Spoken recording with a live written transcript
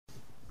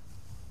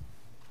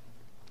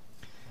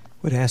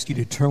would ask you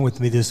to turn with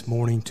me this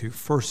morning to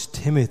 1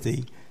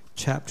 Timothy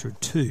chapter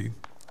 2.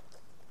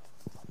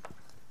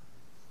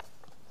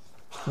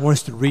 I want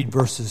us to read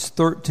verses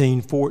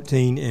 13,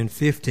 14, and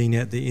 15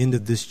 at the end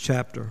of this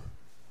chapter.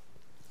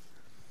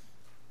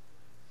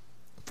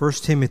 1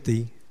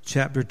 Timothy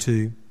chapter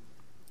 2,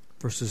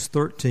 verses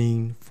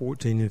 13,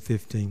 14, and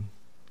 15.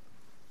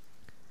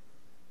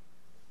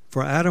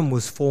 For Adam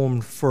was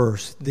formed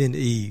first, then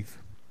Eve.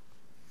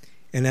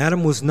 And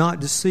Adam was not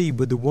deceived,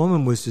 but the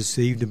woman was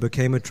deceived and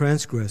became a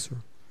transgressor.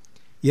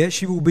 Yet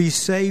she will be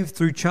saved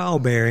through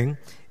childbearing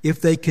if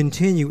they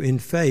continue in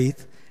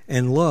faith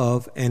and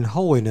love and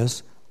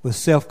holiness with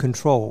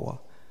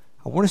self-control.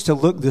 I want us to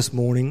look this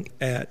morning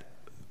at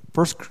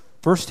 1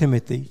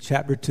 Timothy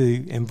chapter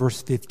 2 and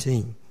verse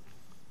 15.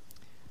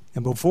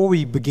 And before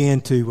we begin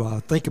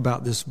to think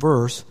about this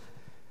verse,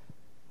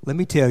 let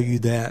me tell you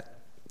that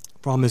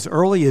from as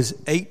early as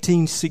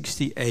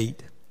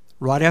 1868,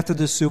 right after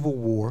the Civil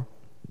War,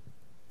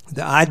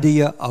 the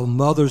idea of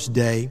Mother's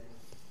Day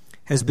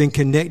has been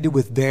connected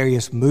with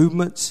various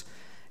movements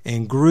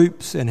and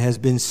groups and has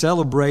been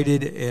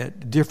celebrated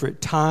at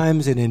different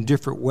times and in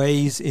different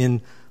ways in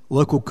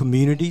local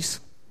communities.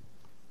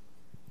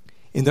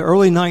 In the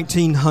early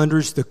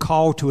 1900s, the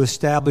call to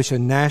establish a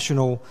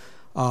national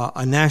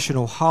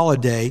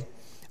holiday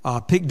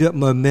picked up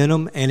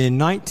momentum, and in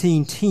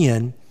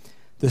 1910,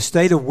 the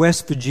state of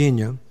West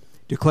Virginia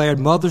declared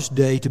Mother's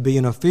Day to be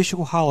an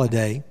official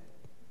holiday,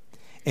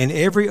 and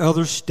every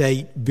other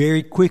state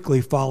very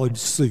quickly followed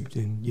suit.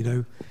 And, you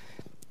know,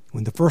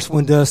 when the first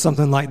one does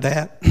something like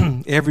that,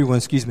 everyone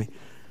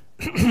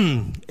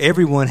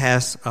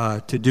has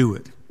to do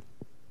it.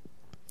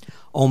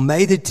 On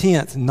May the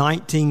 10th,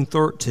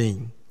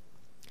 1913,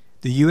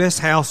 the U.S.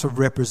 House of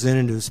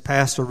Representatives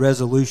passed a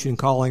resolution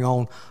calling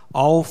on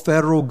all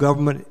federal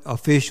government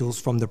officials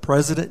from the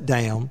president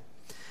down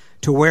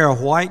to wear a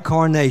white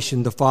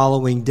carnation the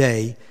following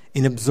day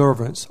in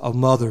observance of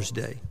Mother's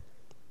Day.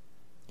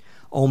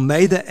 On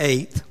May the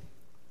 8th,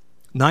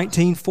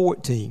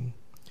 1914,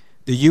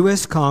 the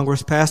U.S.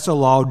 Congress passed a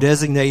law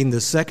designating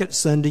the second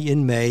Sunday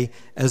in May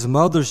as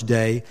Mother's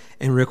Day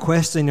and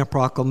requesting a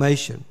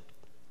proclamation.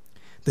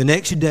 The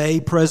next day,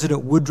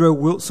 President Woodrow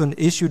Wilson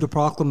issued a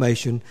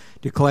proclamation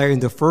declaring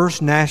the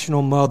first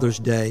National Mother's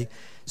Day.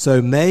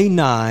 So May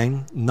 9,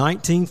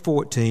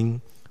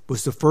 1914,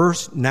 was the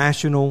first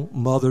National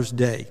Mother's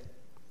Day.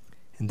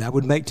 And that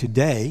would make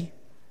today,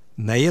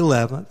 May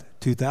 11th,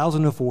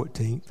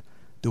 2014,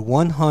 the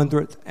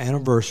 100th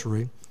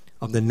anniversary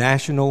of the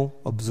national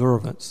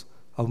observance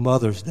of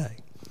Mother's Day.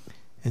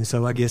 And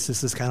so I guess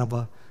this is kind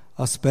of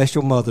a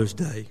special Mother's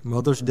Day.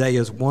 Mother's Day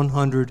is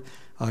 100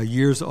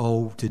 years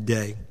old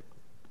today.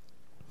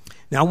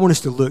 Now I want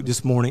us to look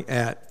this morning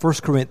at 1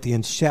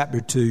 Corinthians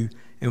chapter 2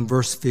 and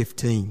verse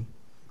 15.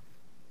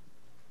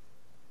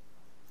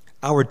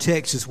 Our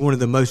text is one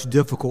of the most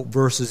difficult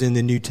verses in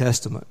the New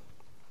Testament.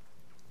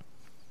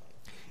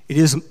 It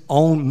is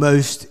on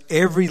most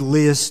every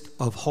list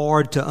of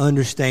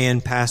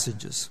hard-to-understand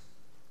passages.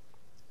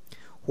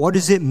 What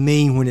does it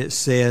mean when it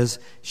says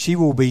she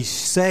will be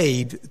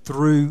saved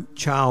through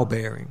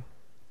childbearing?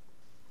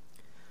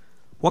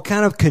 What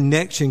kind of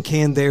connection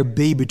can there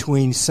be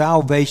between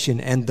salvation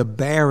and the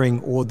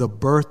bearing or the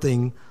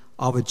birthing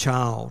of a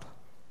child?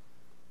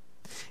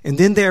 And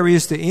then there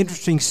is the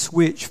interesting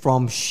switch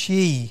from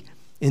she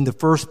in the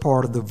first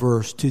part of the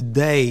verse to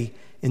they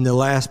in the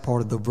last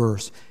part of the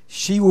verse.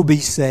 She will be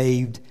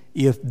saved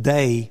if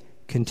they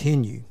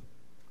continue.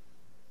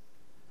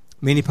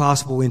 Many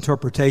possible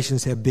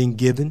interpretations have been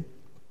given.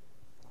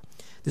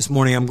 This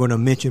morning I'm going to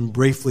mention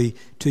briefly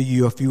to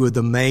you a few of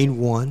the main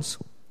ones.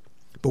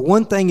 But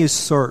one thing is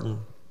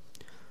certain.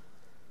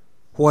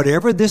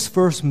 Whatever this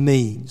verse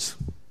means,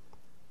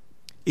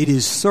 it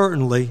is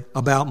certainly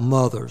about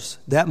mothers.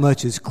 That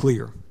much is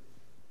clear.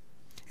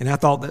 And I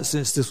thought that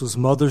since this was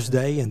Mother's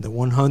Day and the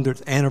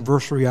 100th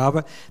anniversary of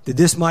it, that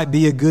this might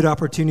be a good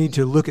opportunity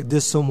to look at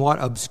this somewhat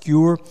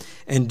obscure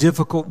and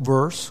difficult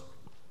verse,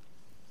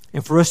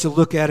 and for us to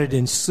look at it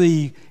and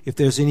see if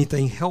there's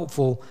anything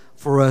helpful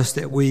for us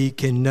that we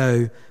can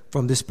know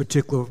from this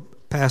particular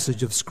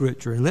passage of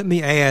Scripture. And let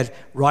me add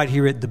right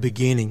here at the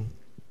beginning,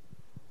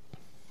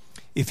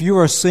 if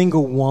you're a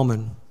single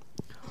woman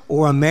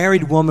or a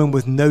married woman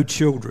with no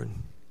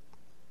children,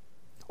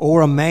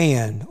 or a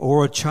man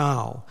or a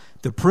child,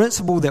 the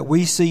principle that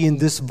we see in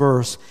this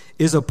verse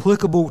is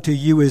applicable to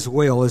you as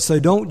well. And so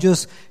don't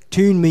just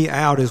tune me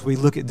out as we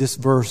look at this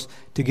verse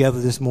together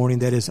this morning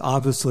that is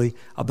obviously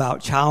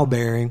about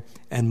childbearing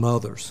and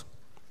mothers.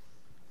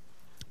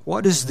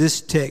 What does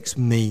this text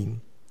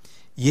mean?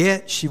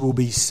 Yet she will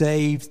be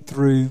saved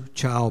through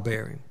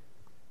childbearing.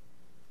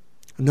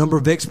 A number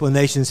of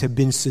explanations have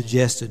been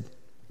suggested.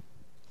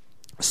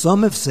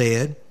 Some have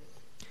said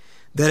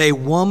that a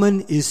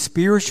woman is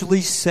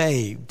spiritually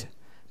saved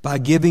by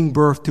giving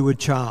birth to a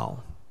child.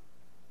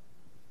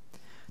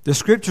 The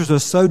Scriptures are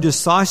so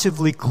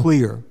decisively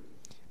clear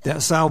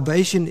that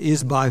salvation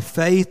is by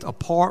faith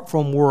apart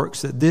from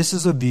works that this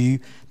is a view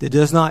that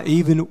does not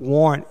even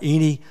warrant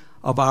any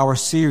of our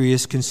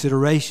serious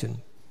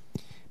consideration.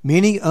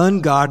 Many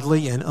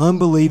ungodly and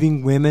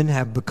unbelieving women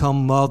have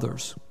become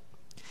mothers,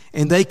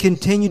 and they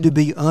continue to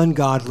be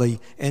ungodly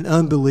and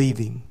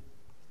unbelieving.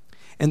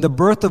 And the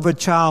birth of a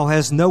child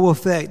has no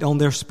effect on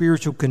their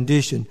spiritual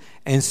condition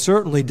and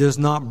certainly does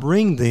not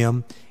bring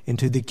them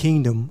into the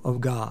kingdom of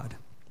God.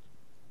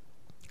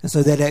 And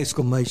so that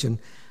exclamation,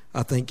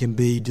 I think, can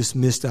be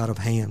dismissed out of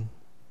hand.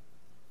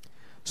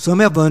 Some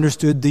have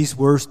understood these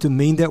words to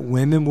mean that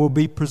women will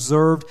be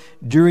preserved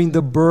during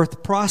the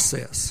birth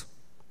process.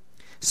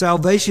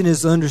 Salvation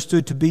is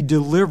understood to be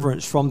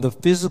deliverance from the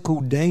physical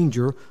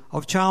danger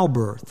of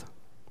childbirth.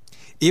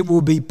 It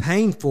will be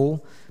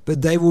painful,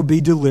 but they will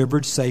be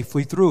delivered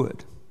safely through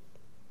it.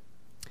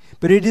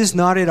 But it is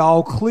not at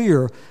all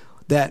clear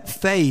that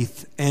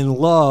faith and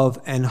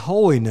love and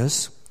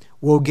holiness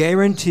will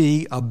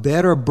guarantee a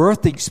better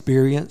birth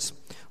experience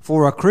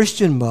for a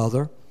Christian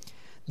mother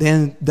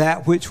than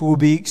that which will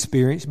be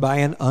experienced by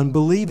an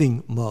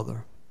unbelieving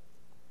mother.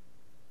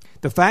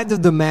 The fact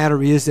of the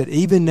matter is that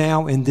even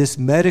now in this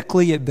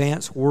medically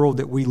advanced world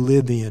that we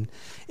live in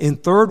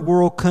third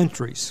world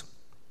countries,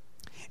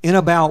 in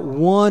about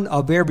 1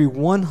 of every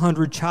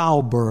 100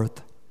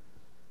 childbirth,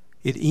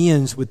 it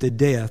ends with the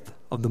death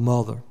of the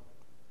mother.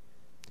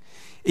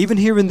 Even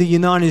here in the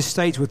United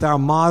States, with our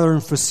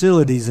modern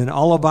facilities and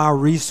all of our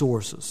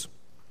resources,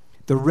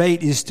 the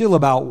rate is still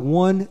about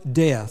 1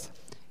 death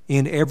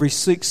in every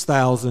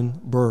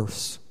 6,000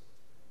 births.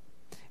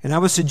 And I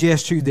would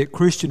suggest to you that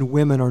Christian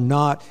women are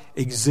not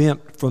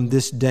exempt from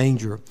this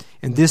danger,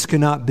 and this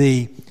cannot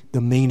be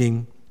the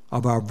meaning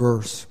of our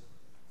verse.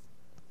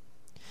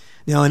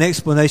 Now, an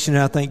explanation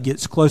that I think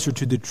gets closer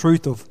to the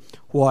truth of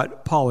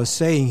what Paul is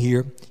saying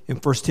here in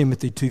 1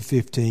 Timothy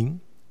 2:15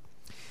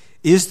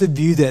 is the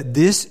view that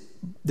this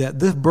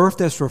birth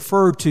that's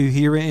referred to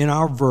here in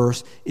our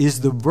verse is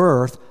the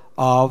birth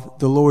of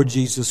the Lord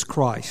Jesus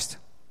Christ.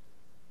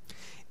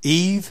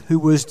 Eve, who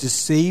was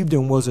deceived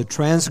and was a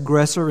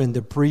transgressor in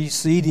the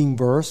preceding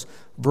verse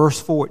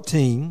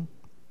 14,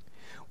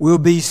 will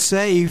be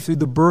saved through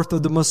the birth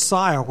of the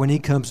Messiah when he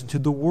comes into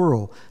the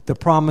world, the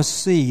promised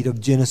seed of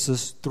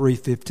Genesis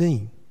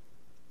 3:15.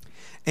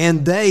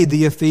 And they,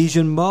 the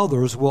Ephesian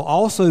mothers, will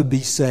also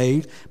be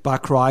saved by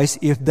Christ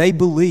if they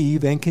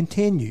believe and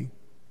continue.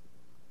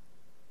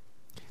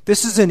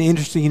 This is an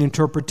interesting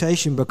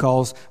interpretation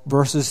because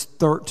verses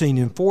 13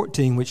 and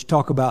 14, which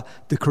talk about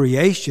the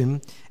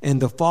creation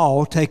and the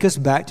fall, take us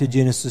back to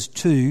Genesis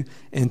 2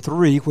 and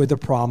 3, where the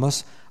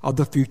promise of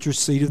the future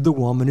seed of the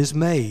woman is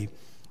made.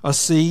 A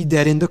seed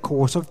that in the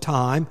course of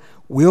time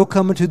will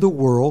come into the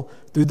world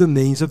through the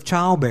means of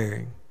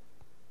childbearing.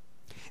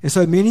 And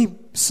so many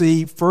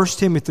see 1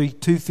 Timothy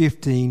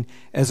 2:15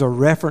 as a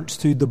reference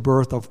to the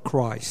birth of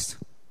Christ.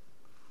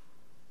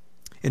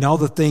 And all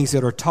the things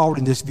that are taught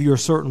in this view are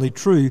certainly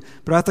true,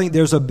 but I think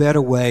there's a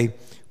better way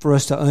for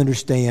us to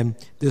understand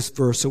this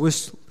verse. So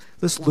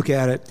let's look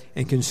at it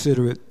and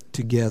consider it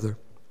together.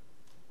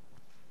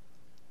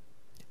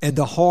 At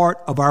the heart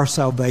of our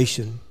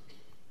salvation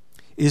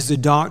is the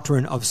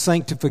doctrine of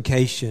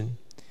sanctification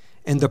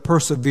and the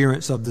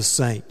perseverance of the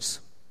saints.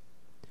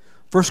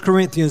 1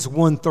 Corinthians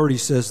 1:30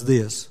 says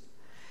this,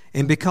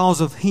 "And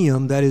because of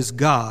him, that is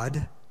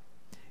God,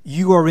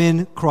 you are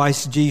in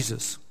Christ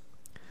Jesus,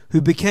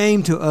 who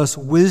became to us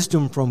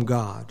wisdom from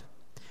God,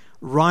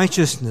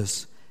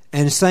 righteousness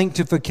and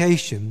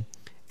sanctification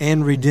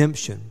and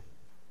redemption."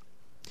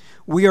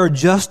 We are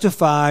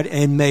justified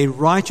and made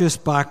righteous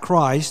by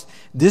Christ.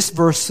 This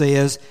verse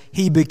says,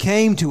 He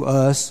became to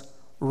us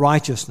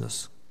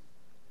righteousness.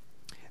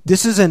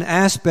 This is an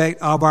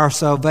aspect of our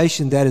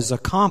salvation that is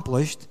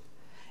accomplished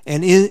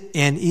and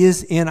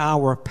is in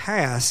our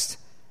past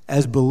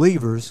as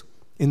believers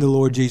in the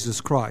Lord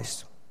Jesus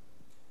Christ.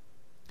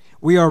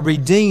 We are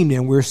redeemed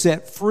and we're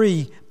set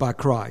free by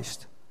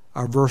Christ.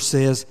 Our verse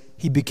says,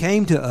 He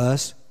became to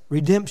us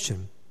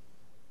redemption.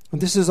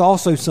 And this is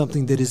also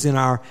something that is in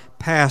our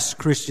past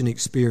Christian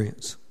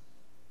experience.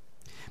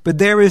 But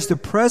there is the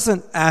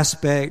present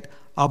aspect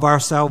of our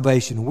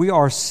salvation. We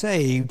are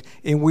saved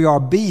and we are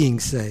being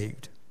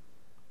saved.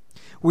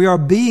 We are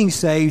being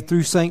saved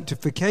through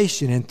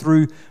sanctification and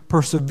through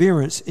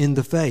perseverance in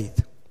the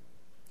faith.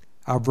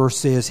 Our verse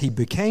says, He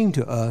became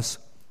to us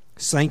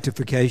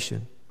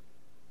sanctification.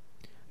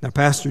 Now,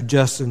 Pastor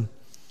Justin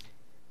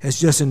has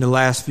just in the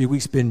last few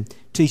weeks been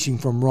teaching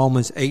from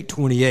Romans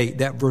 8:28.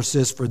 That verse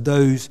says, "For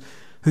those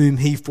whom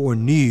He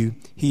foreknew,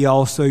 He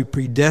also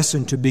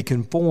predestined to be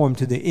conformed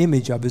to the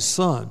image of His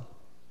Son."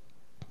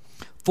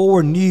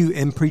 Foreknew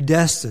and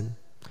predestined,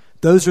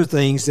 those are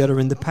things that are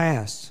in the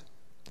past.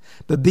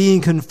 But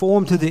being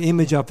conformed to the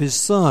image of His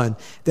Son,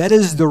 that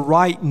is the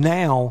right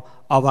now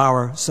of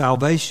our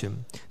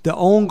salvation, the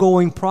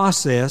ongoing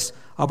process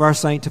of our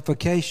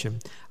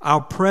sanctification,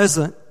 our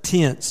present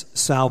tense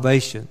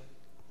salvation.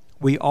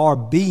 We are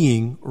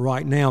being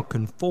right now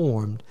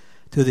conformed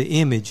to the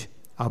image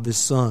of His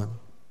Son.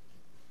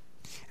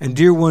 And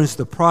dear ones,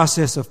 the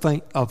process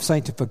of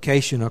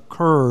sanctification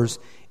occurs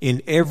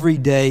in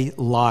everyday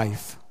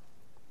life,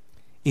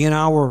 in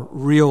our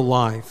real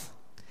life.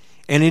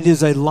 And it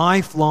is a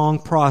lifelong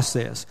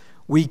process.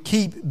 we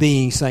keep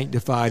being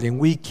sanctified and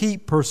we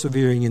keep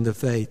persevering in the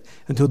faith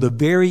until the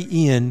very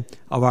end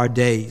of our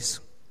days.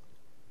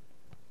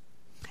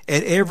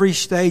 At every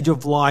stage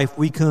of life,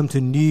 we come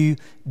to new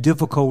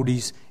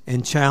difficulties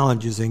and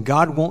challenges, and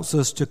God wants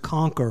us to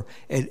conquer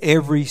at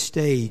every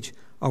stage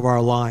of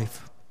our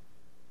life.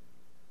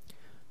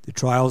 The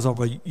trials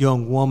of a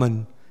young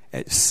woman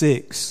at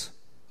 6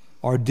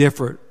 are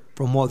different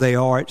from what they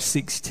are at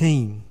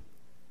 16.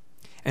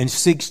 And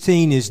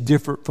 16 is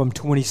different from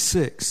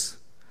 26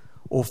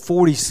 or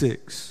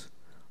 46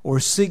 or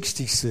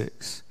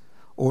 66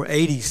 or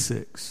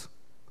 86.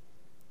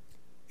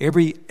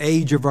 Every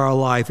age of our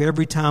life,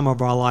 every time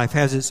of our life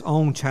has its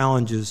own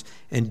challenges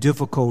and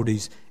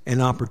difficulties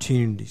and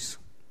opportunities.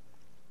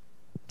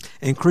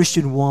 And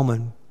Christian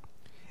woman,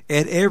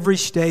 at every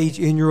stage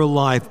in your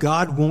life,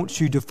 God wants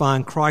you to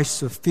find Christ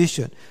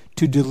sufficient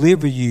to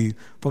deliver you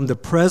from the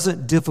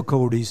present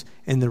difficulties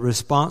and the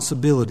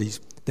responsibilities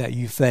that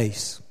you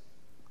face.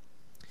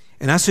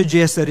 And I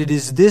suggest that it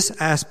is this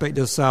aspect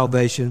of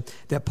salvation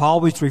that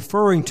Paul is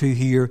referring to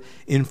here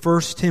in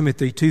 1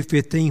 Timothy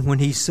 2:15 when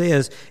he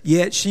says,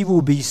 "Yet she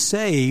will be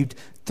saved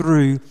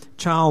through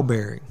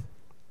childbearing."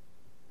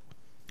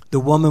 The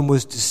woman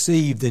was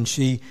deceived and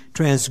she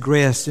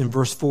transgressed in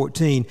verse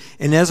 14.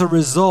 And as a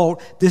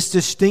result, this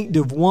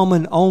distinctive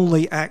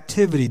woman-only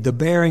activity, the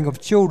bearing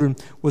of children,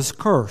 was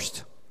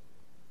cursed.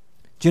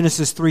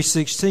 Genesis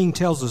 3:16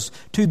 tells us,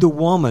 to the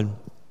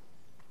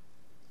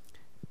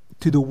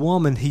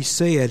woman he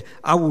said,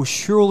 "I will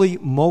surely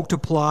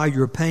multiply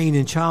your pain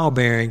in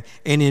childbearing,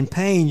 and in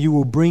pain you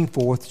will bring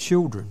forth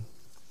children."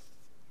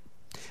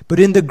 But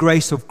in the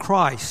grace of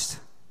Christ,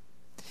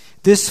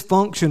 this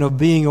function of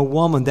being a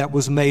woman that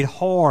was made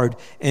hard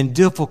and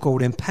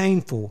difficult and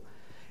painful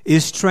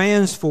is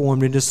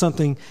transformed into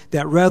something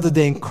that, rather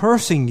than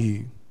cursing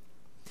you,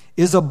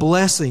 is a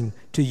blessing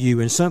to you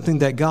and something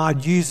that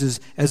God uses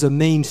as a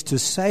means to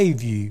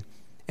save you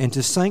and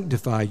to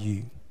sanctify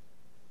you.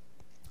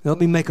 Let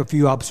me make a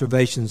few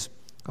observations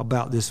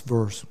about this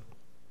verse.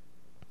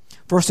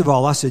 First of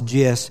all, I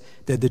suggest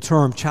that the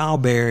term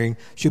childbearing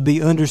should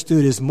be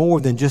understood as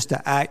more than just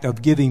the act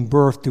of giving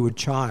birth to a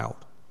child.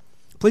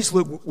 Please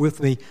look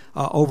with me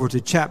over to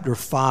chapter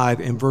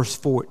 5 and verse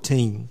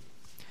 14,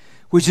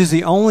 which is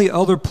the only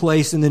other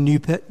place in the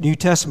New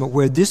Testament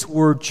where this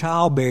word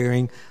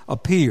childbearing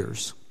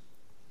appears.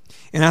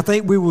 And I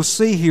think we will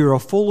see here a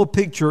fuller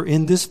picture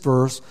in this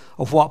verse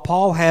of what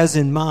Paul has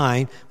in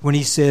mind when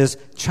he says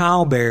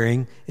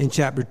childbearing in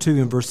chapter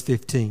 2 and verse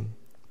 15.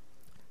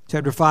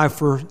 Chapter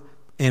 5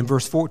 and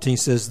verse 14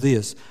 says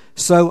this,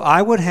 "So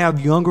I would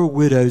have younger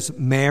widows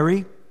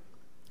marry,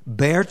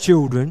 bear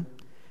children,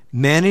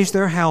 manage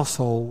their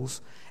households,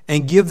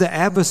 and give the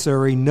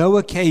adversary no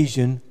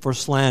occasion for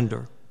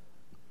slander."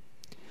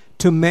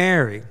 To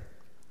marry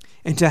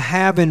and to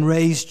have and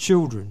raise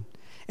children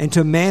and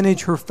to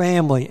manage her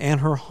family and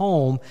her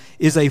home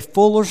is a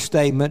fuller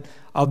statement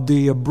of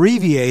the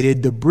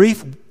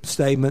brief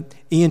statement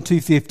in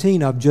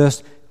 2:15 of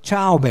just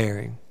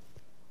childbearing.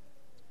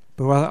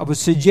 But I would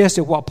suggest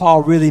that what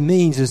Paul really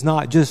means is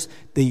not just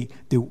the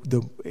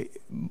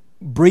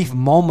brief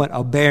moment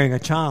of bearing a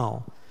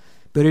child,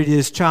 but it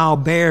is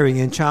childbearing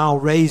and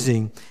child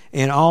raising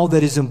and all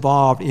that is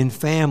involved in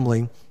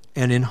family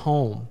and in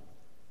home.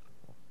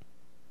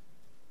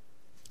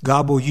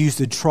 God will use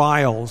the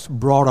trials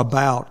brought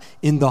about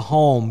in the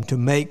home to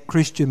make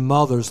Christian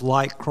mothers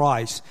like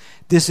Christ.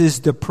 This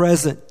is the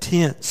present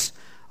tense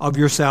of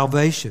your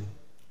salvation.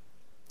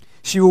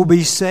 She will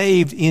be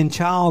saved in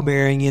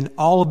childbearing in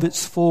all of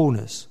its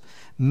fullness,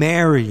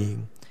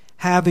 marrying,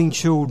 having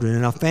children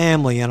and a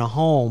family and a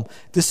home.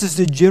 This is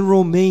the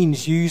general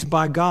means used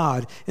by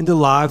God in the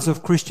lives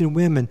of Christian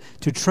women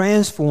to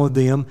transform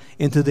them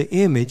into the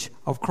image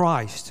of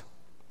Christ.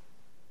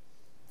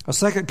 A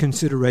second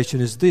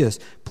consideration is this.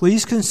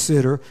 Please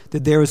consider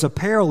that there is a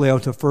parallel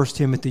to 1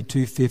 Timothy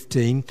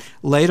 2:15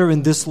 later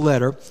in this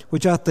letter,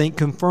 which I think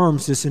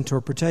confirms this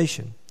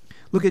interpretation.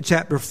 Look at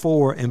chapter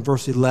 4 and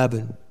verse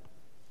 11.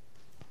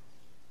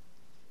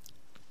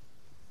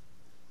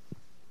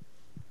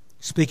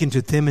 Speaking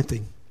to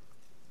Timothy,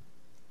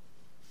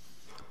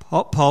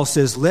 Paul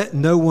says, "Let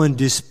no one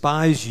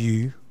despise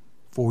you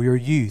for your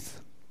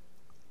youth,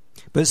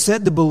 but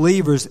set the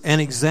believers an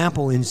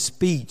example in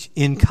speech,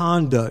 in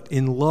conduct,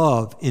 in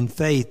love, in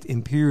faith,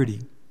 in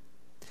purity."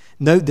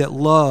 Note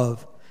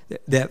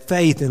that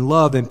faith and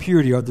love and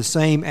purity are the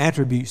same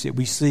attributes that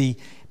we see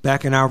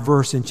back in our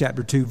verse in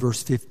chapter 2,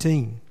 verse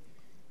 15.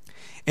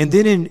 And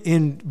then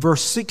in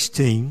verse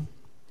 16,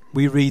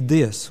 we read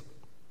this,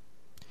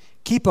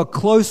 "Keep a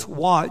close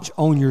watch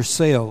on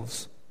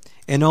yourselves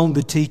and on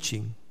the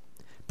teaching.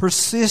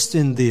 Persist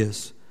in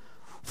this,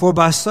 for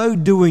by so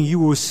doing you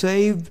will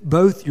save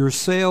both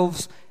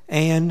yourselves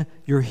and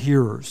your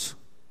hearers."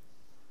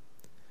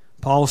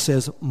 Paul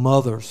says,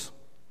 mothers,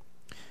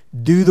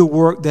 do the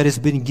work that has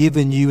been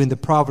given you in the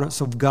providence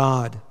of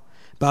God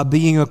by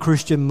being a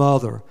Christian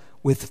mother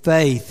with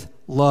faith,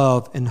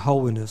 love, and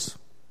holiness.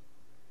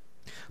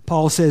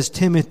 Paul says,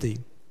 Timothy,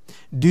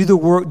 Do the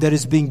work that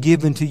has been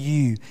given to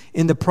you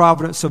in the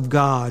providence of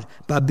God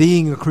by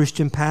being a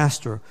Christian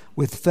pastor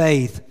with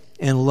faith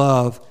and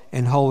love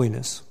and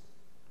holiness.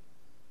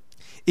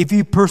 If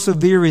you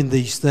persevere in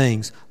these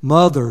things,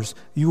 mothers,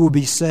 you will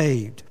be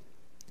saved.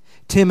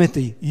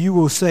 Timothy, you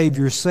will save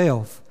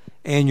yourself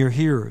and your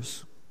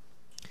hearers.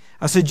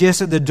 I suggest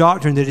that the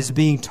doctrine that is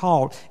being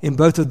taught in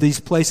both of these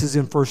places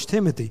in 1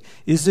 Timothy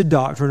is the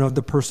doctrine of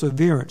the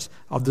perseverance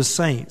of the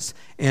saints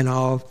and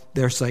of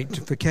their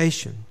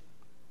sanctification.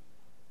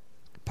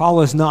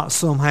 Paul is not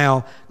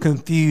somehow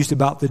confused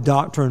about the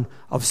doctrine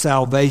of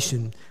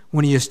salvation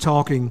when he is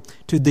talking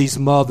to these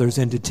mothers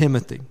and to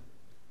Timothy.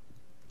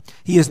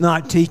 He is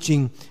not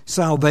teaching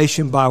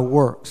salvation by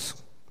works.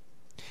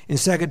 In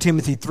 2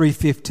 Timothy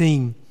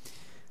 3:15,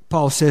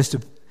 Paul says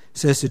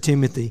to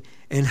Timothy,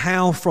 "And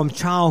how from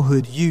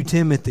childhood you,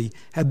 Timothy,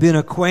 have been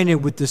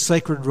acquainted with the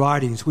sacred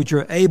writings, which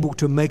are able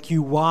to make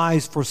you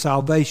wise for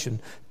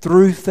salvation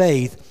through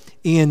faith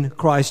in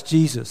Christ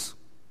Jesus."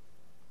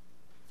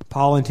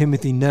 Paul and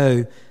Timothy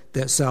know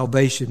that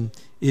salvation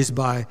is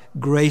by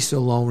grace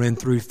alone and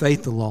through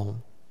faith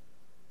alone.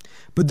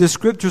 But the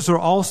Scriptures are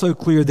also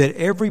clear that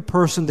every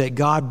person that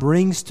God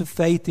brings to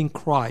faith in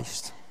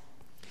Christ,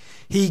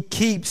 He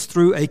keeps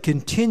through a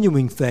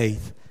continuing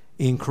faith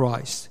in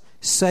Christ,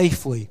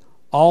 safely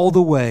all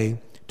the way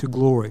to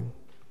glory.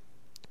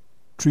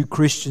 True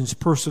Christians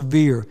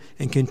persevere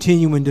and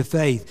continue into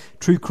faith.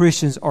 True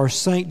Christians are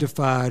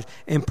sanctified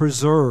and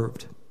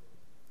preserved.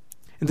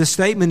 And the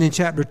statement in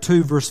chapter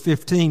 2, verse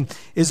 15,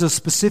 is a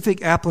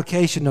specific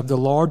application of the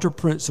larger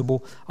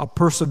principle of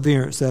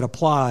perseverance that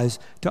applies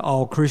to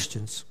all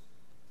Christians.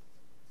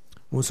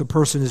 Once a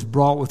person is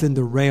brought within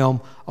the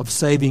realm of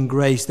saving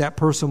grace, that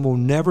person will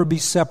never be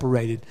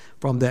separated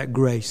from that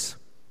grace.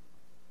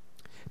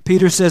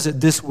 Peter says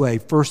it this way,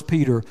 1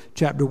 Peter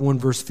chapter 1,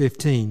 verse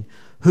 15,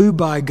 "Who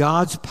by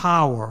God's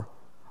power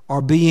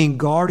are being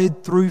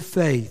guarded through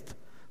faith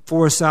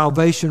for a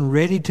salvation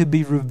ready to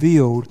be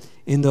revealed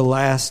in the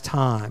last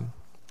time."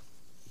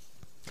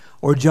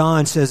 Or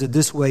John says it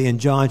this way in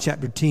John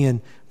chapter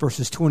 10,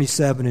 verses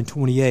 27 and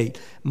 28.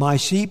 "My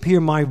sheep hear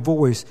my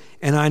voice,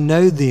 and I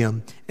know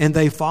them, and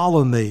they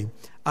follow me.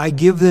 I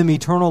give them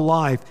eternal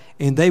life,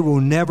 and they will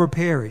never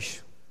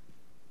perish."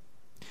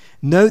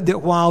 Note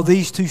that while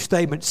these two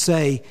statements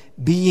say,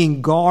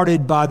 being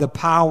guarded by the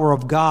power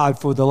of God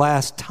for the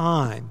last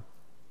time,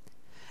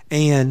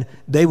 and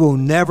they will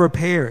never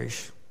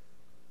perish,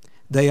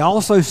 they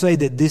also say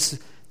that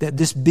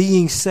this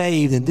being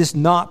saved and this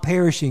not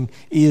perishing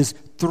is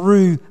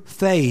through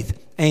faith,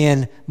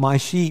 and my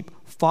sheep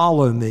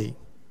follow me.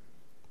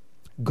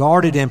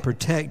 Guarded and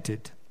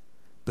protected,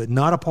 but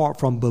not apart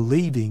from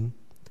believing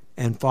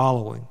and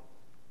following.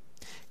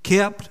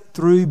 Kept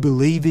through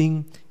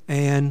believing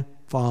and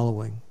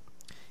following.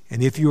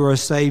 And if you are a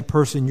saved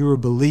person, you are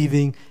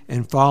believing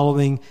and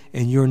following,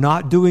 and you're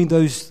not doing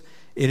those,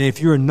 and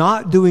if you're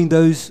not doing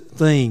those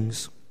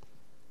things,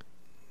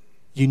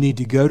 you need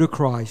to go to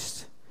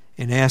Christ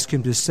and ask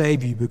Him to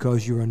save you,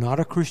 because you are not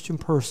a Christian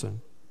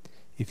person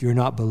if you're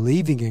not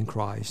believing in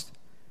Christ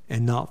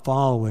and not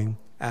following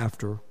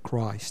after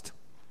Christ.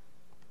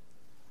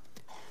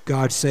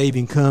 God's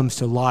saving comes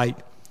to light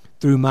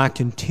through my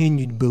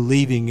continued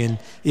believing, and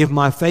if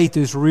my faith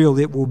is real,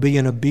 it will be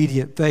an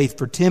obedient faith.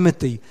 For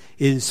Timothy,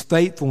 it is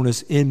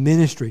faithfulness in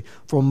ministry.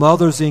 For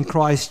mothers in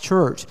Christ's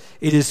church,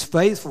 it is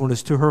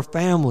faithfulness to her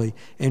family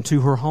and to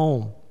her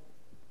home.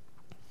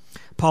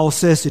 Paul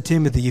says to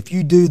Timothy, if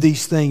you do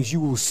these things, you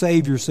will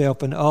save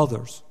yourself and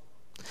others.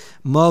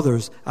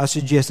 Mothers, I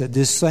suggest that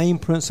this same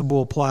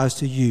principle applies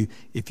to you.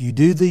 If you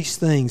do these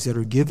things that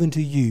are given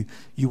to you,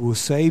 you will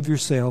save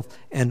yourself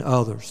and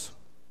others.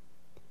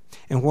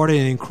 And what an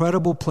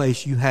incredible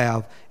place you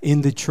have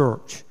in the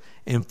church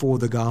and for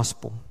the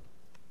gospel.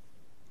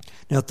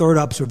 Now, third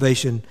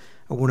observation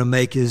I want to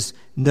make is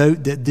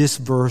note that this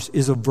verse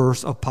is a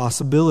verse of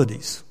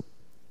possibilities.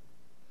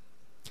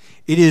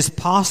 It is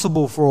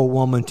possible for a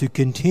woman to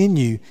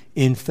continue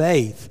in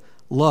faith,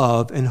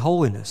 love, and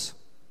holiness.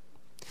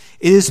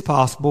 It is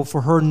possible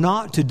for her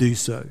not to do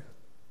so.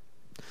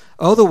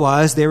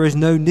 Otherwise, there is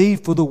no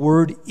need for the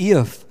word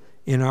if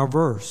in our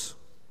verse.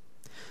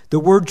 The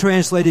word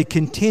translated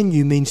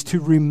continue means to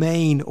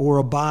remain or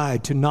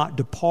abide, to not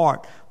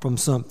depart from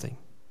something.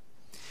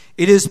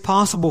 It is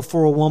possible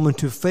for a woman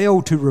to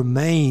fail to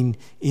remain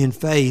in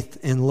faith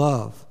and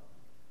love.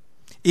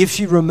 If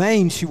she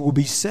remains, she will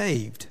be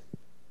saved.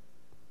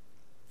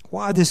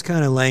 Why this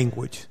kind of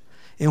language?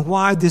 And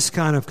why this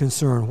kind of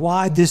concern?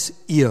 Why this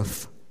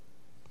if?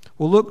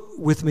 Well, look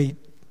with me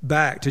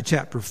back to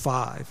chapter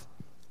 5.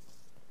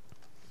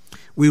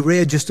 We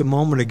read just a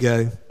moment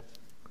ago,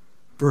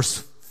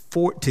 verse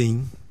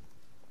 14.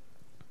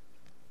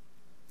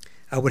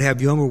 I would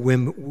have younger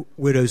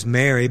widows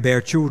marry,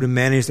 bear children,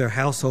 manage their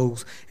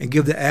households, and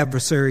give the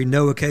adversary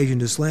no occasion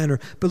to slander.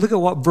 But look at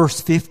what verse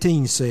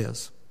 15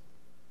 says.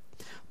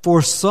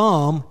 For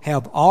some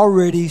have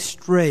already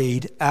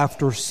strayed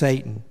after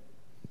Satan.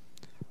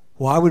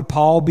 Why would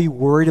Paul be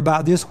worried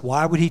about this?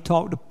 Why would he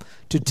talk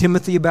to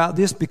Timothy about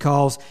this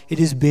because it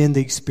has been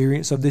the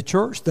experience of the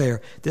church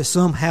there, that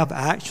some have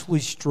actually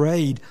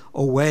strayed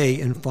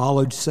away and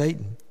followed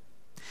Satan.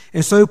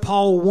 And so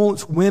Paul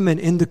wants women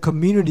in the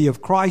community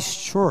of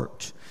Christ's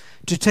church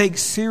to take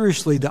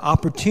seriously the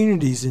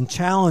opportunities and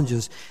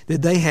challenges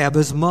that they have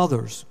as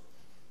mothers,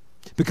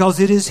 because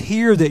it is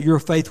here that your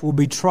faith will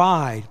be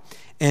tried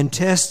and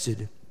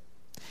tested.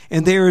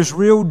 And there is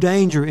real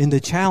danger in the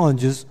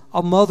challenges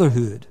of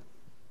motherhood.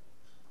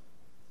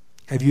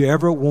 Have you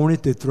ever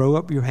wanted to throw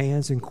up your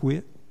hands and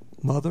quit,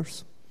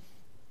 mothers?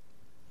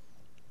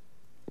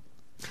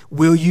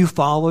 Will you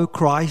follow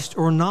Christ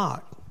or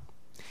not?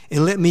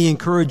 And let me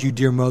encourage you,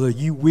 dear mother,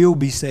 you will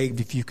be saved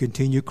if you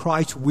continue.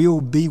 Christ will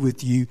be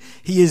with you.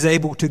 He is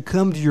able to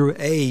come to your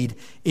aid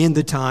in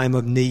the time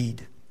of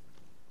need.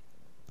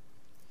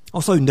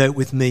 Also note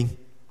with me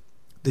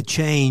the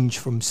change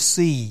from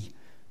 "see"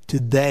 to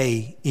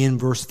 "they" in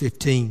verse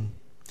 15.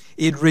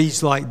 It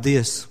reads like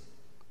this: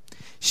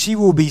 she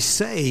will be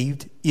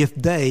saved if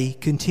they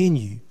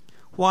continue.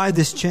 Why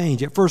this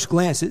change? At first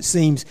glance, it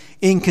seems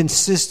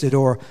inconsistent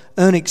or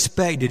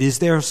unexpected. Is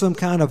there some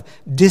kind of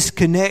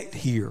disconnect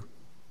here?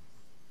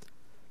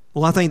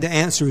 Well, I think the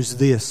answer is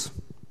this.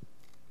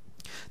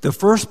 The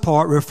first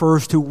part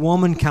refers to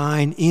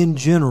womankind in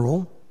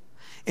general,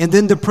 and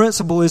then the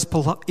principle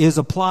is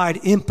applied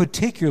in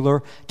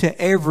particular to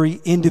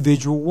every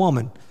individual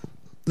woman.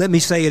 Let me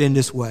say it in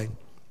this way.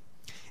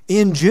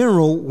 In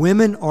general,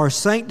 women are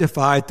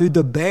sanctified through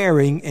the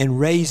bearing and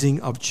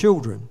raising of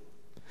children.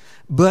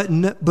 But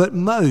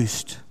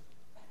most,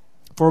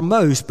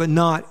 but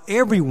not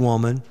every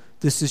woman,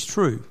 this is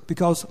true,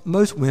 because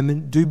most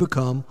women do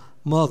become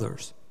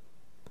mothers.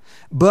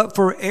 But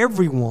for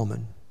every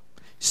woman,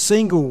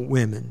 single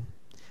women,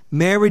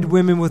 married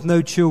women with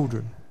no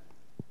children,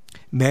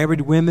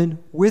 married women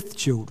with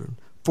children,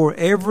 for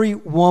every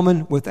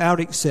woman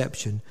without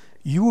exception,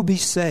 you will be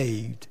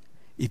saved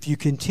if you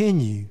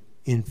continue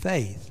in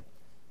faith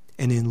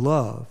and in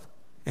love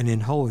and in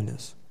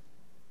holiness.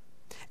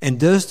 And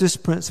does this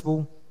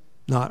principle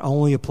not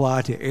only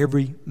apply to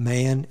every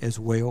man as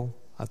well?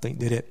 I think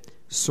that it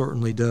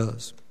certainly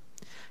does.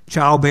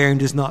 Childbearing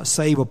does not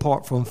save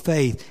apart from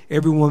faith.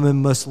 Every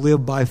woman must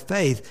live by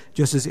faith,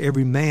 just as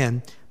every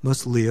man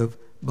must live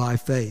by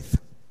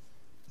faith.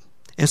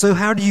 And so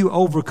how do you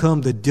overcome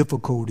the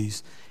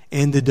difficulties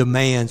and the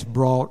demands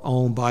brought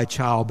on by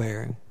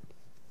childbearing?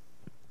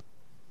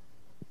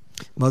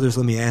 Mothers,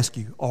 let me ask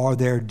you, are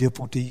there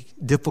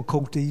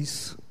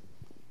difficulties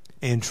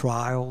and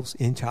trials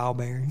in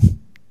childbearing?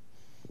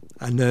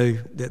 I know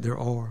that there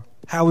are.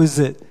 How is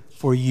it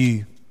for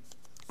you,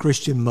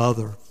 Christian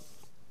mother?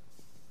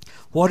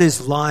 What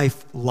is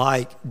life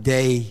like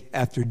day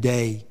after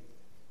day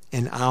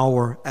and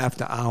hour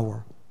after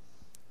hour?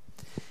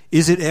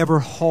 Is it ever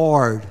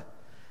hard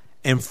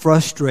and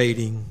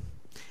frustrating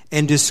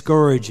and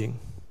discouraging?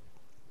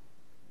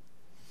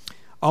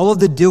 All of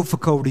the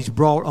difficulties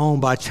brought on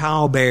by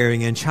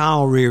childbearing and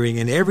child rearing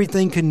and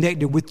everything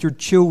connected with your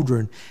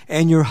children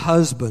and your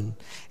husband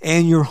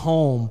and your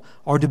home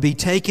are to be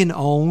taken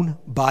on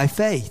by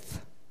faith.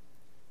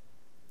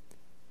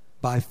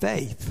 By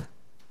faith.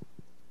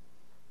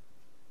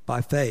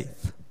 By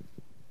faith.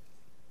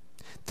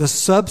 The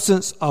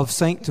substance of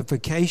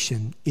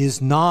sanctification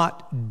is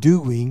not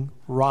doing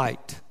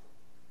right.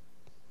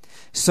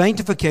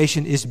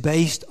 Sanctification is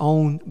based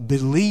on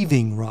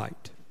believing right.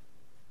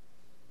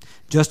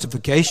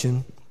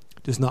 Justification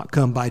does not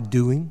come by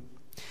doing.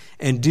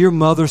 And dear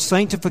mother,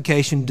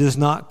 sanctification does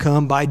not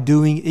come by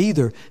doing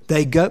either.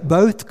 They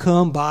both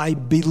come by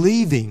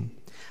believing.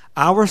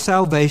 Our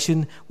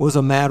salvation was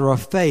a matter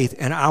of faith,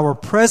 and our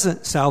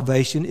present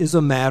salvation is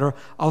a matter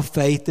of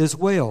faith as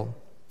well.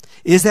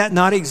 Is that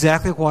not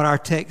exactly what our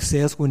text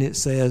says when it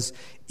says,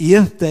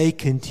 if they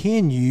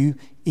continue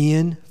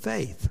in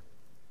faith?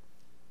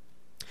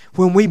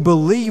 When we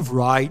believe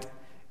right,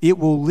 it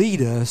will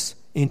lead us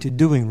into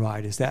doing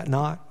right. Is that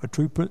not a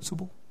true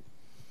principle?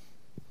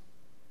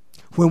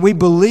 When we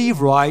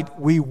believe right,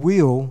 we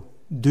will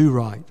do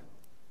right.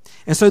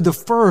 And so the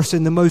first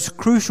and the most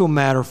crucial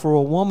matter for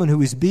a woman who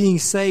is being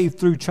saved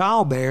through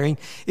childbearing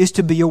is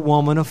to be a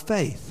woman of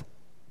faith.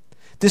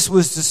 This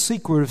was the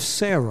secret of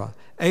Sarah,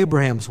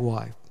 Abraham's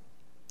wife.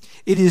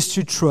 It is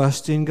to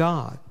trust in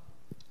God.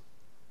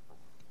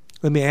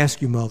 Let me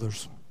ask you,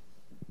 mothers,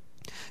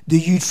 do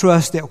you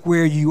trust that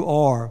where you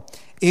are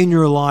in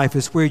your life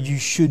is where you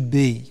should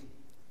be?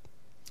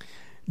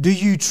 Do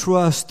you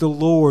trust the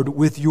Lord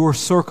with your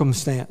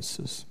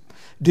circumstances?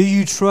 Do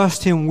you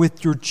trust Him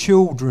with your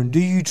children? Do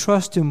you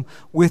trust Him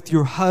with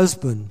your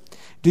husband?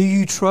 Do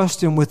you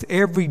trust Him with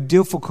every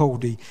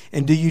difficulty?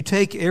 And do you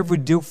take every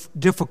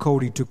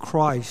difficulty to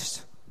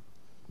Christ?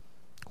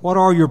 What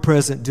are your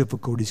present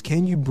difficulties?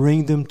 Can you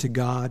bring them to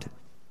God?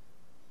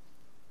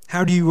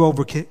 How do you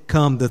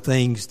overcome the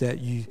things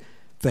that you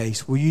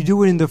face? Well, you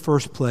do it in the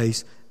first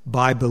place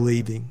by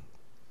believing.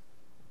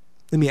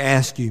 Let me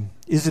ask you,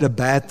 is it a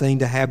bad thing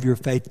to have your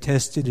faith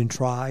tested and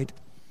tried?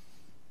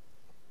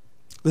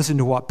 Listen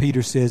to what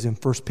Peter says in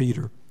 1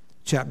 Peter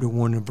chapter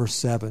 1 and verse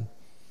 7.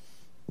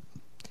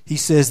 he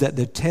says that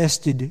the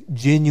tested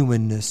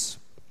genuineness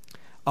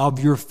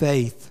of your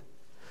faith,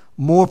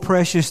 more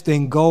precious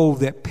than gold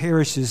that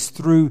perishes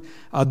through,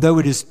 though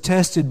it is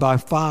tested by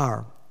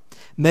fire,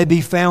 may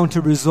be found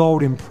to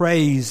result in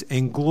praise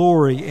and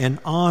glory and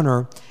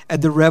honor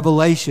at the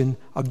revelation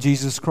of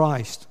Jesus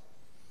Christ.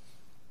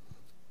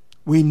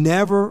 We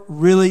never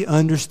really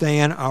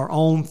understand our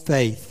own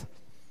faith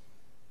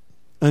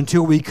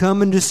until we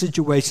come into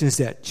situations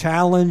that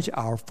challenge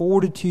our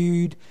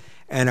fortitude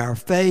and our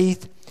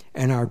faith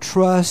and our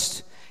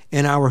trust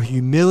and our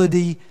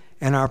humility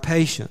and our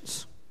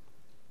patience.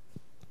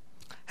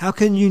 How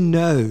can you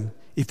know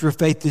if your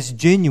faith is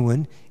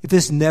genuine if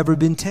it's never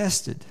been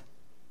tested?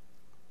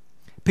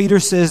 Peter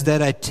says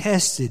that a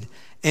tested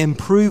and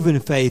proven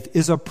faith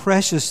is a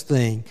precious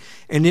thing,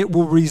 and it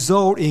will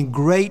result in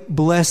great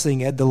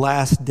blessing at the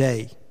last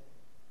day.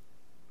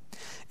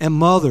 And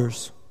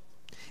mothers,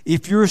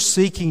 if you're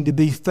seeking to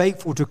be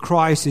faithful to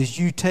Christ as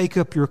you take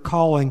up your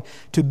calling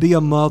to be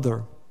a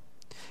mother,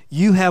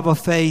 you have a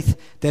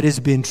faith that has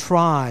been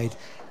tried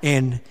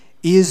and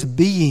is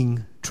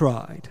being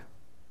tried.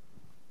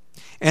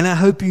 And I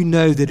hope you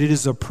know that it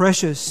is a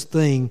precious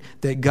thing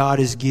that God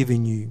has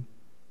given you.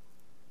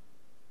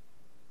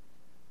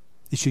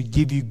 It should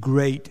give you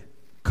great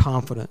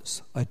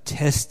confidence, a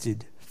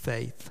tested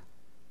faith.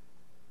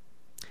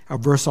 Our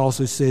verse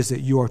also says that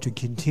you are to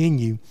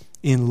continue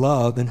in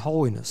love and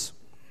holiness.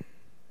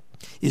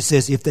 It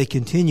says if they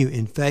continue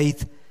in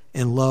faith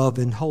and love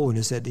and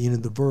holiness at the end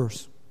of the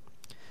verse.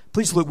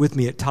 Please look with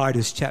me at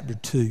Titus chapter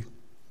 2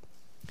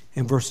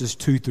 and verses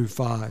 2 through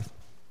 5.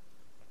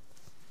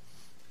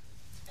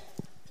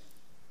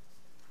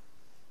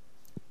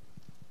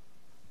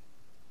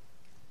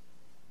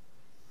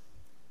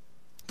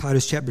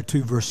 Titus chapter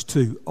 2, verse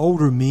 2.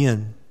 Older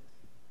men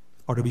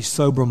are to be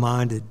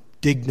sober-minded,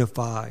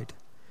 dignified,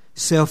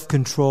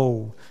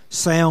 self-controlled,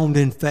 sound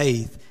in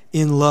faith,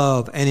 in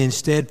love, and in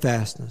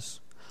steadfastness.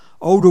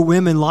 Older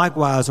women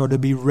likewise are to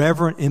be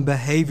reverent in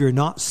behavior,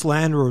 not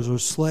slanderers or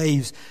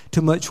slaves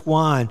to much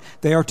wine.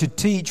 They are to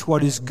teach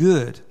what is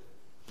good.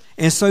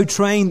 And so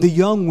train the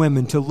young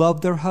women to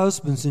love their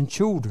husbands and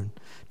children,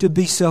 to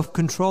be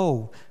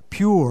self-controlled,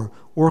 pure,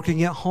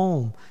 working at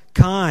home,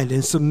 kind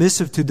and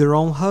submissive to their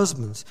own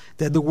husbands,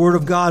 that the word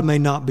of God may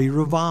not be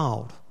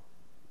reviled.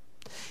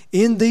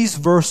 In these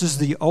verses,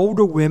 the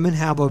older women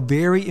have a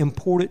very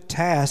important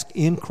task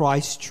in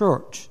Christ's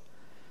church.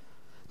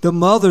 The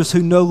mothers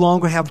who no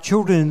longer have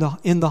children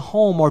in the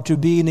home are to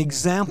be an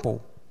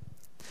example.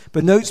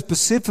 But note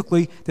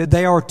specifically that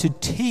they are to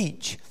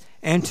teach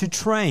and to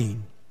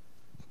train.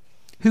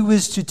 Who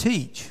is to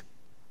teach?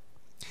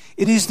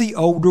 It is the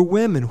older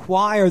women.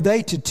 Why are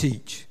they to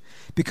teach?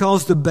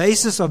 Because the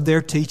basis of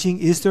their teaching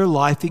is their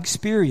life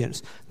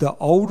experience. The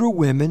older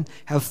women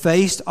have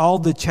faced all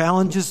the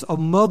challenges of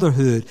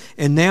motherhood,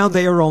 and now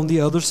they are on the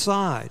other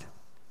side.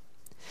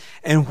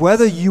 And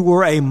whether you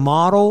were a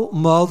model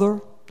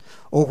mother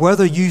or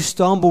whether you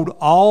stumbled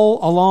all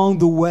along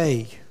the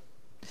way,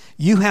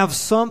 you have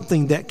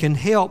something that can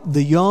help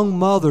the young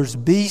mothers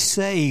be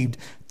saved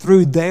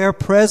through their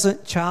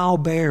present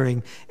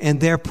childbearing and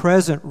their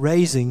present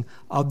raising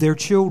of their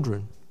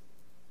children.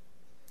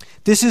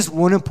 This is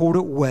one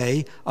important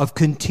way of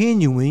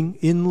continuing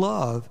in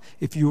love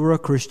if you are a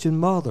Christian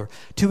mother,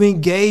 to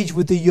engage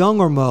with the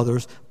younger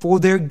mothers for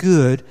their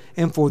good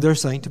and for their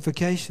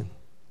sanctification.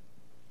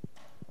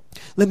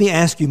 Let me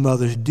ask you,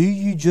 mothers, do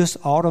you just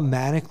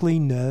automatically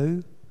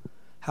know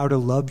how to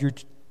love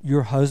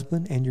your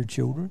husband and your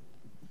children?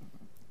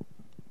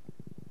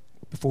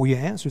 Before you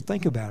answer,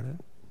 think about it.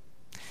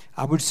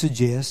 I would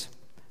suggest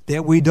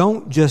that we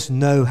don't just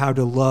know how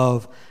to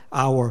love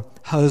our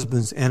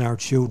husbands and our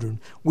children.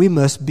 We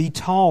must be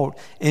taught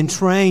and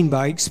trained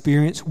by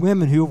experienced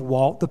women who have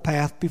walked the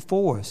path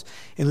before us.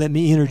 And let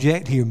me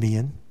interject here,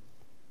 men,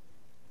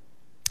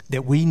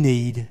 that we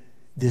need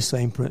this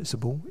same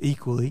principle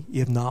equally,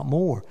 if not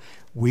more.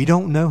 We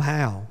don't know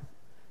how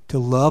to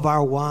love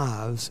our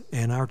wives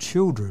and our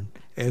children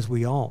as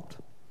we ought.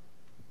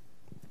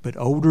 But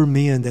older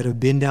men that have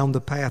been down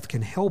the path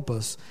can help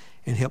us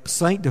and help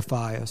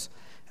sanctify us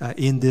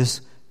in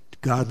this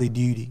godly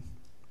duty.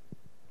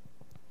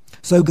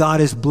 So God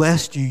has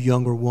blessed you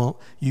younger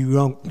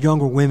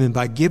women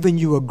by giving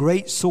you a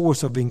great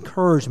source of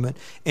encouragement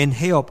and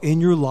help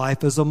in your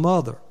life as a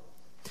mother.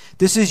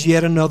 This is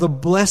yet another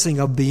blessing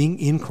of being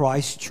in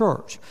Christ's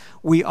church.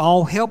 We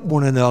all help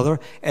one another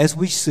as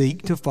we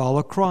seek to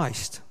follow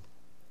Christ.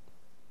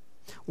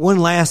 One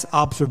last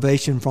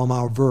observation from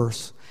our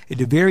verse. At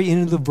the very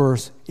end of the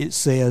verse, it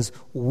says,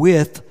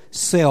 with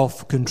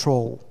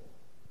self-control.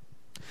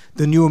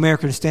 The New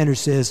American Standard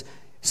says,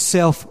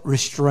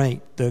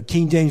 self-restraint. The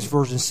King James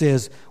Version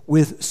says,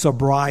 with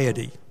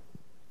sobriety.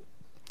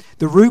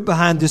 The root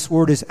behind this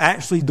word is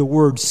actually the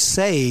word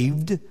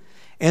saved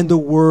and the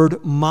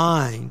word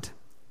mind.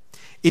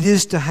 It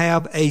is to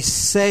have a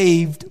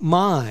saved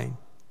mind,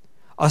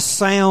 a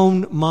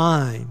sound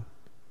mind.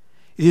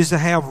 It is to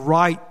have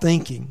right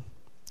thinking.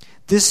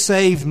 This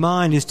saved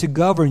mind is to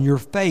govern your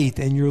faith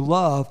and your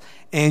love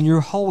and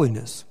your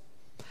holiness.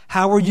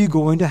 How are you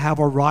going to have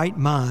a right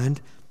mind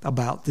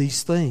about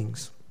these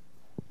things?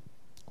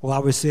 Well, I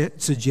would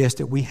suggest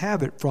that we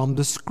have it from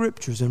the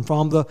Scriptures and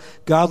from the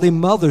godly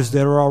mothers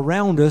that are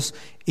around us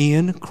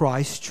in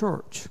Christ's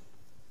church.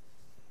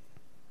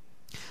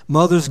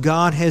 Mothers,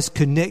 God has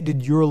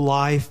connected your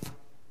life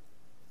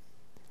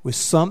with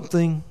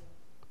something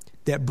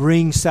that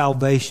brings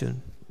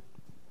salvation.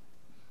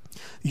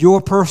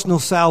 Your personal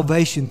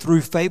salvation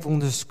through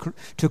faithfulness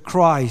to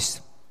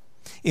Christ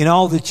in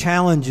all the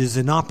challenges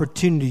and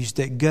opportunities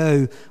that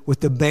go with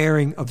the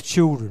bearing of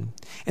children.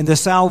 And the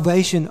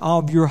salvation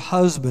of your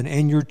husband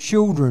and your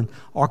children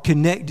are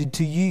connected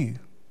to you.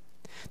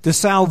 The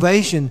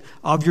salvation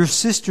of your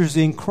sisters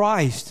in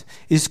Christ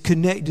is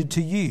connected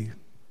to you.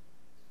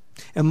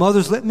 And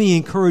mothers, let me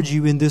encourage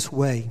you in this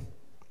way.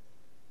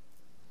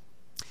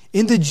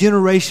 In the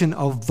generation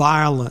of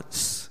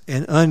violence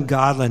and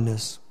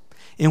ungodliness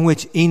in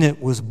which Enoch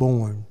was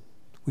born,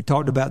 we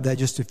talked about that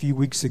just a few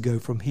weeks ago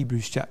from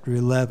Hebrews chapter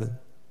 11.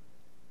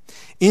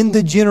 In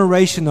the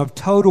generation of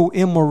total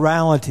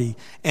immorality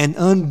and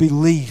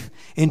unbelief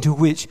into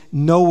which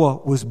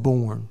Noah was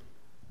born.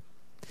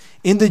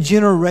 In the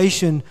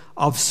generation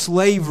of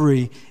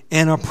slavery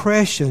and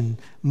oppression,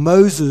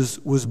 Moses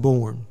was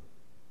born.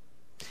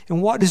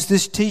 And what does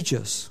this teach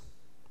us?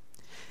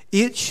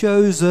 It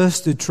shows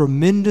us the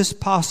tremendous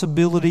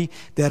possibility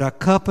that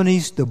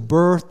accompanies the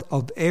birth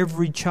of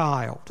every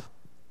child.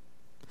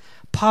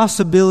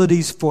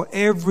 Possibilities for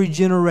every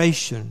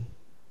generation,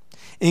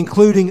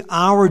 including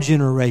our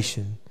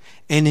generation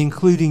and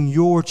including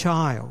your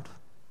child.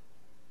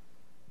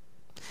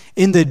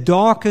 In the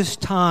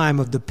darkest time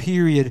of the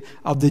period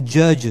of the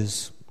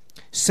judges,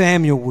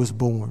 Samuel was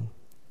born.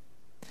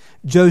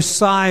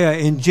 Josiah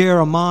and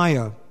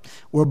Jeremiah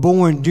were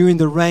born during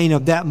the reign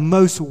of that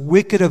most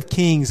wicked of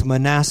kings,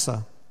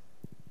 Manasseh.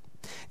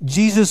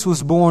 Jesus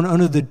was born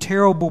under the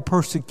terrible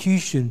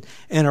persecution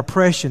and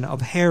oppression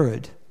of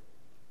Herod.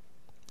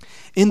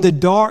 In the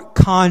dark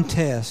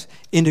context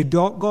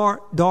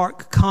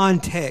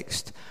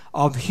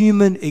of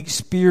human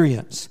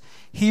experience,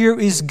 here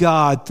is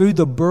God through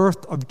the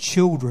birth of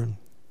children,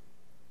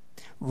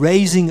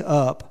 raising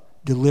up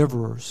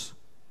deliverers.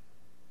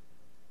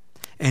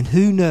 And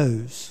who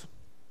knows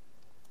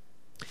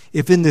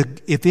if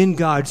in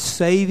God's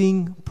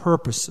saving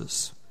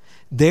purposes,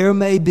 there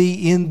may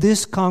be in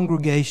this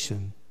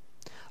congregation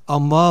a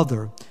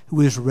mother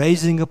who is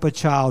raising up a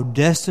child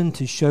destined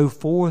to show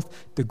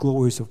forth the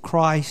glories of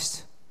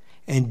Christ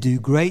and do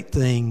great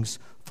things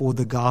for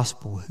the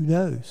gospel. Who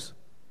knows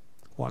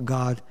what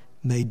God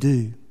may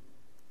do?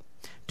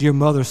 Dear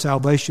mother,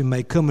 salvation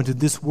may come into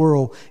this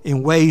world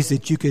in ways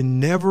that you can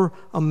never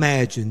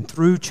imagine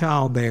through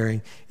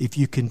childbearing if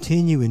you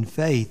continue in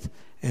faith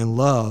and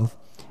love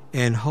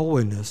and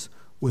holiness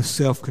with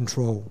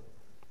self-control.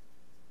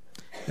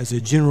 As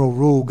a general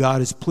rule,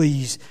 God is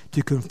pleased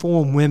to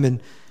conform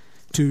womankind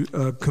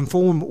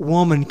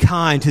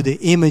to the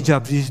image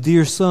of His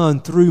dear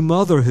Son through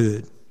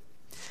motherhood.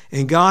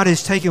 And God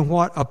has taken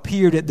what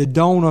appeared at the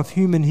dawn of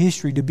human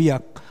history to be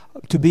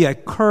a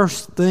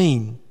cursed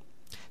thing,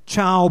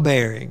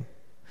 childbearing,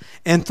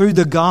 and through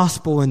the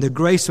gospel and the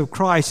grace of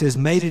Christ has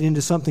made it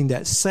into something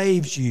that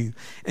saves you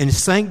and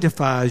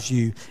sanctifies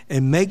you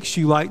and makes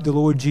you like the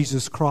Lord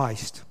Jesus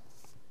Christ.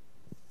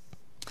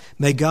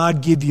 May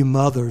God give you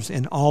mothers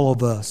and all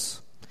of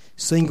us,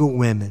 single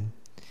women,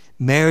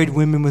 married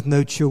women with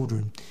no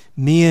children,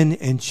 men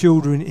and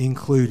children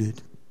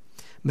included.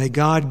 May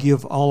God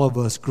give all of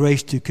us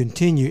grace to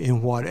continue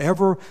in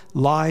whatever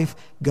life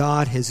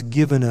God has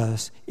given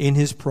us in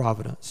His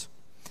providence.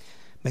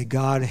 May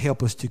God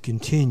help us to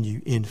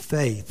continue in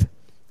faith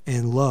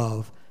and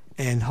love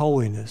and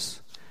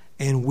holiness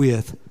and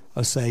with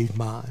a saved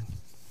mind.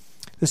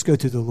 Let's go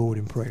to the Lord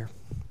in prayer.